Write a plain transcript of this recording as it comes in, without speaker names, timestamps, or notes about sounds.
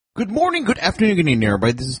Good morning, good afternoon, good evening,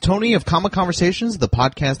 everybody. This is Tony of Comic Conversations, the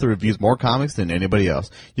podcast that reviews more comics than anybody else.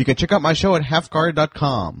 You can check out my show at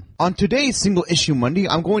halfguard.com. On today's Single Issue Monday,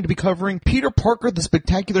 I'm going to be covering Peter Parker, the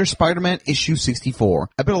Spectacular Spider-Man issue 64.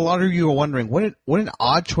 I bet a lot of you are wondering, what an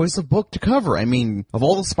odd choice of book to cover. I mean, of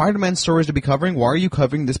all the Spider-Man stories to be covering, why are you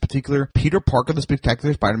covering this particular Peter Parker, the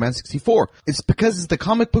Spectacular Spider-Man 64? It's because it's the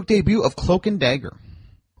comic book debut of Cloak and Dagger.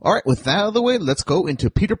 Alright, with that out of the way, let's go into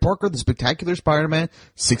Peter Parker, the Spectacular Spider-Man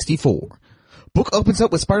 64. Book opens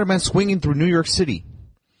up with Spider-Man swinging through New York City.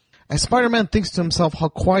 As Spider-Man thinks to himself how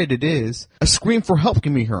quiet it is, a scream for help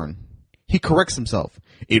can be heard. He corrects himself.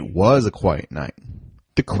 It was a quiet night.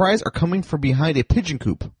 The cries are coming from behind a pigeon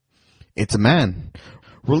coop. It's a man.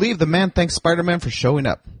 Relieved, the man thanks Spider-Man for showing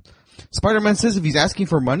up. Spider-Man says if he's asking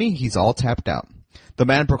for money, he's all tapped out. The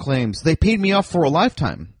man proclaims, "They paid me off for a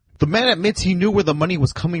lifetime." The man admits he knew where the money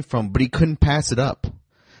was coming from, but he couldn't pass it up.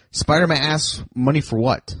 Spider-Man asks, money for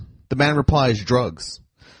what? The man replies, drugs.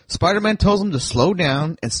 Spider-Man tells him to slow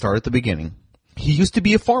down and start at the beginning. He used to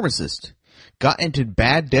be a pharmacist. Got into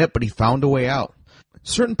bad debt, but he found a way out.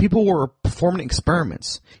 Certain people were performing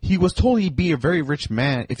experiments. He was told he'd be a very rich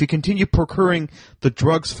man if he continued procuring the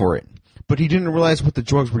drugs for it, but he didn't realize what the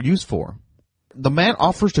drugs were used for. The man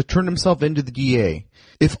offers to turn himself into the DA,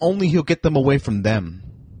 if only he'll get them away from them.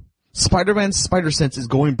 Spider-Man's spider sense is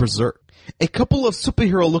going berserk. A couple of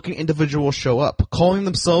superhero-looking individuals show up, calling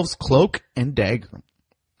themselves Cloak and Dagger.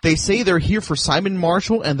 They say they're here for Simon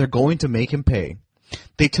Marshall and they're going to make him pay.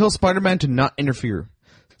 They tell Spider-Man to not interfere.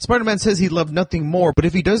 Spider-Man says he'd love nothing more, but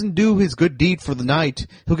if he doesn't do his good deed for the night,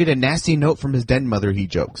 he'll get a nasty note from his dead mother, he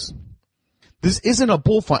jokes. This isn't a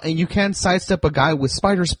bullfight and you can't sidestep a guy with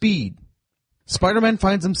spider speed. Spider-Man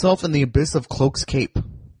finds himself in the abyss of Cloak's cape.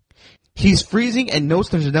 He's freezing and knows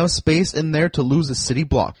there's enough space in there to lose a city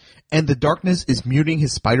block, and the darkness is muting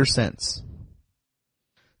his spider sense.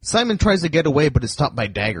 Simon tries to get away but is stopped by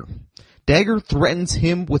Dagger. Dagger threatens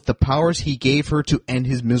him with the powers he gave her to end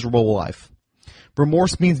his miserable life.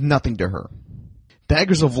 Remorse means nothing to her.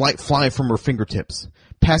 Daggers of light fly from her fingertips,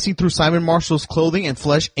 passing through Simon Marshall's clothing and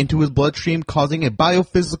flesh into his bloodstream, causing a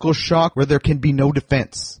biophysical shock where there can be no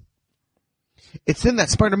defense. It's then that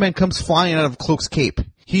Spider-Man comes flying out of Cloak's cape.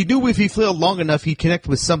 He knew if he flailed long enough he'd connect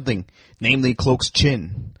with something, namely Cloak's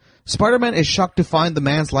chin. Spider-Man is shocked to find the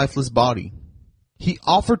man's lifeless body. He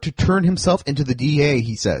offered to turn himself into the DA,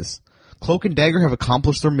 he says. Cloak and Dagger have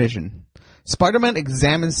accomplished their mission. Spider-Man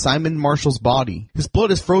examines Simon Marshall's body. His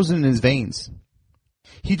blood is frozen in his veins.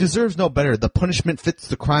 He deserves no better. The punishment fits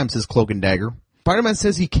the crime, says Cloak and Dagger. Spider-Man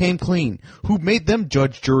says he came clean. Who made them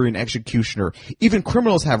judge, jury, and executioner? Even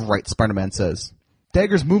criminals have rights, Spider-Man says.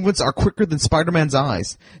 Dagger's movements are quicker than Spider-Man's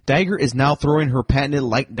eyes. Dagger is now throwing her patented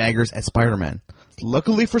light daggers at Spider-Man.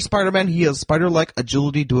 Luckily for Spider-Man, he has spider-like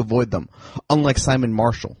agility to avoid them, unlike Simon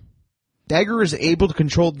Marshall. Dagger is able to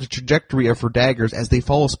control the trajectory of her daggers as they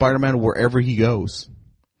follow Spider-Man wherever he goes.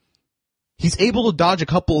 He's able to dodge a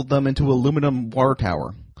couple of them into an aluminum water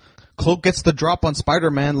tower. Cloak gets the drop on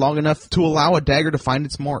Spider-Man long enough to allow a dagger to find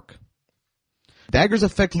its mark. Dagger's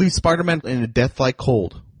effect leaves Spider-Man in a death-like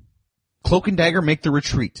cold. Cloak and Dagger make the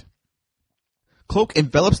retreat. Cloak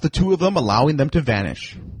envelops the two of them, allowing them to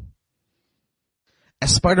vanish.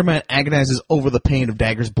 As Spider-Man agonizes over the pain of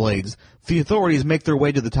Dagger's blades, the authorities make their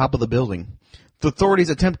way to the top of the building. The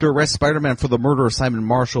authorities attempt to arrest Spider-Man for the murder of Simon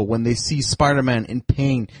Marshall when they see Spider-Man in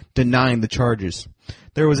pain denying the charges.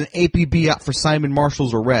 There was an APB out for Simon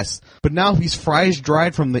Marshall's arrest, but now he's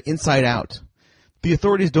freeze-dried from the inside out. The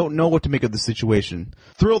authorities don't know what to make of the situation.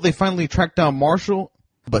 Thrilled, they finally track down Marshall,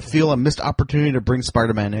 but feel a missed opportunity to bring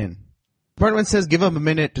Spider-Man in. Spider-Man says give him a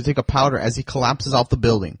minute to take a powder as he collapses off the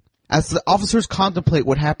building. As the officers contemplate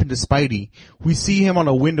what happened to Spidey, we see him on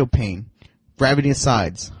a window pane, grabbing his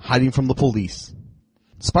sides, hiding from the police.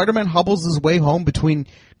 Spider-Man hobbles his way home between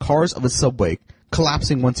cars of a subway,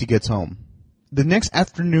 collapsing once he gets home. The next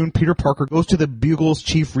afternoon, Peter Parker goes to the Bugle's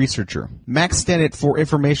chief researcher, Max Stennett, for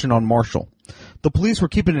information on Marshall. The police were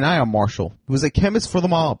keeping an eye on Marshall, who was a chemist for the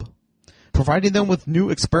mob, providing them with new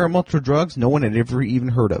experimental drugs no one had ever even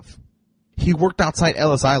heard of. He worked outside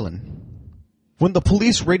Ellis Island. When the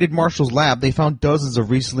police raided Marshall's lab, they found dozens of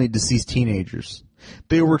recently deceased teenagers.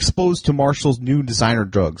 They were exposed to Marshall's new designer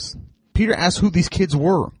drugs. Peter asks who these kids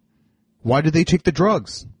were. Why did they take the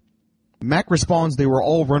drugs? Mac responds they were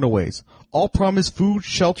all runaways. All promised food,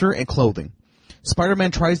 shelter, and clothing.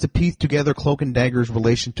 Spider-Man tries to piece together Cloak and Dagger's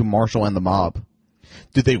relation to Marshall and the mob.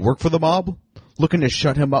 Did they work for the mob? Looking to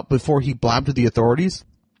shut him up before he blabbed to the authorities?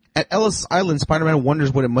 At Ellis Island, Spider-Man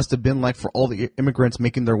wonders what it must have been like for all the immigrants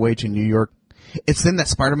making their way to New York. It's then that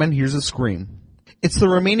Spider-Man hears a scream. It's the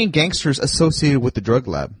remaining gangsters associated with the drug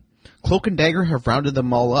lab. Cloak and Dagger have rounded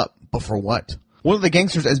them all up, but for what? One of the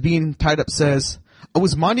gangsters, as being tied up, says, "I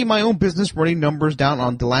was minding my own business running numbers down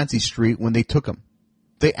on Delancey Street when they took him."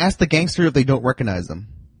 They ask the gangster if they don't recognize him,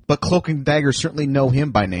 but Cloak and Dagger certainly know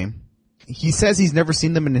him by name. He says he's never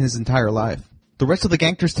seen them in his entire life. The rest of the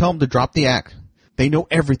gangsters tell him to drop the act. They know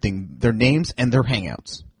everything, their names and their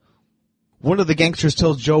hangouts. One of the gangsters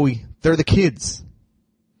tells Joey, "They're the kids."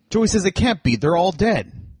 Joey says it can't be, they're all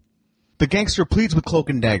dead. The gangster pleads with Cloak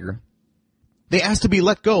and Dagger. They ask to be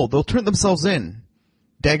let go, they'll turn themselves in.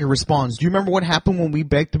 Dagger responds, "Do you remember what happened when we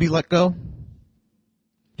begged to be let go?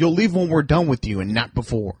 You'll leave when we're done with you and not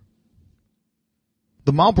before."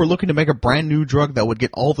 The mob were looking to make a brand new drug that would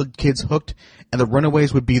get all the kids hooked, and the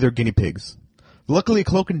runaways would be their guinea pigs. Luckily,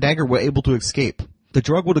 Cloak and Dagger were able to escape. The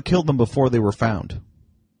drug would have killed them before they were found.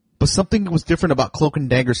 But something was different about Cloak and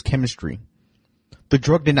Dagger's chemistry. The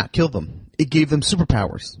drug did not kill them. It gave them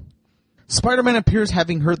superpowers. Spider-Man appears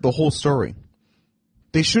having heard the whole story.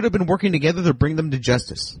 They should have been working together to bring them to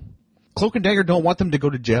justice. Cloak and Dagger don't want them to go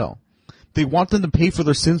to jail. They want them to pay for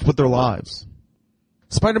their sins with their lives.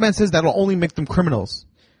 Spider-Man says that'll only make them criminals.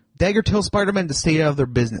 Dagger tells Spider-Man to stay out of their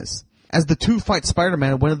business. As the two fight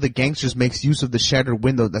Spider-Man, one of the gangsters makes use of the shattered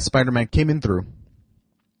window that Spider-Man came in through.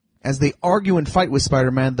 As they argue and fight with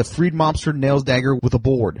Spider-Man, the freed mobster nails Dagger with a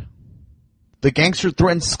board. The gangster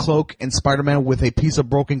threatens Cloak and Spider-Man with a piece of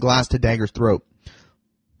broken glass to Dagger's throat.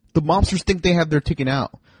 The mobsters think they have their ticket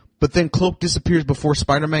out, but then Cloak disappears before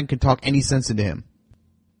Spider-Man can talk any sense into him.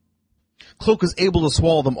 Cloak is able to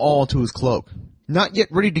swallow them all into his cloak. Not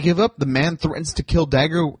yet ready to give up, the man threatens to kill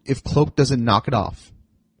Dagger if Cloak doesn't knock it off.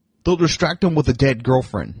 They'll distract him with a dead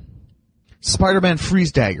girlfriend. Spider-Man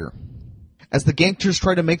frees Dagger. As the gangsters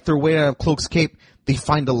try to make their way out of Cloak's cape, they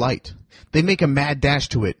find a light. They make a mad dash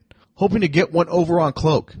to it, hoping to get one over on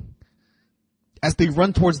Cloak. As they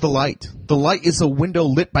run towards the light is a window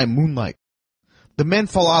lit by moonlight. The men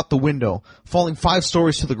fall out the window, falling 5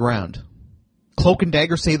 stories to the ground. Cloak and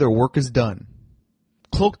Dagger say their work is done.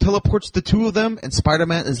 Cloak teleports the two of them, and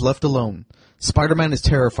Spider-Man is left alone. Spider-Man is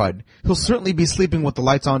terrified. He'll certainly be sleeping with the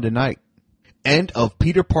lights on tonight. End of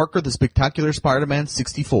Peter Parker, the Spectacular Spider-Man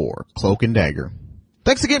 64, Cloak and Dagger.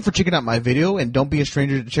 Thanks again for checking out my video, and don't be a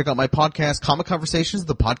stranger to check out my podcast, Comic Conversations,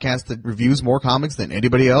 the podcast that reviews more comics than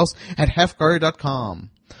anybody else, at halfguard.com.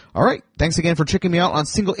 Alright, thanks again for checking me out on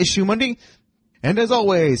Single Issue Monday, and as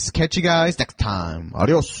always, catch you guys next time.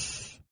 Adios.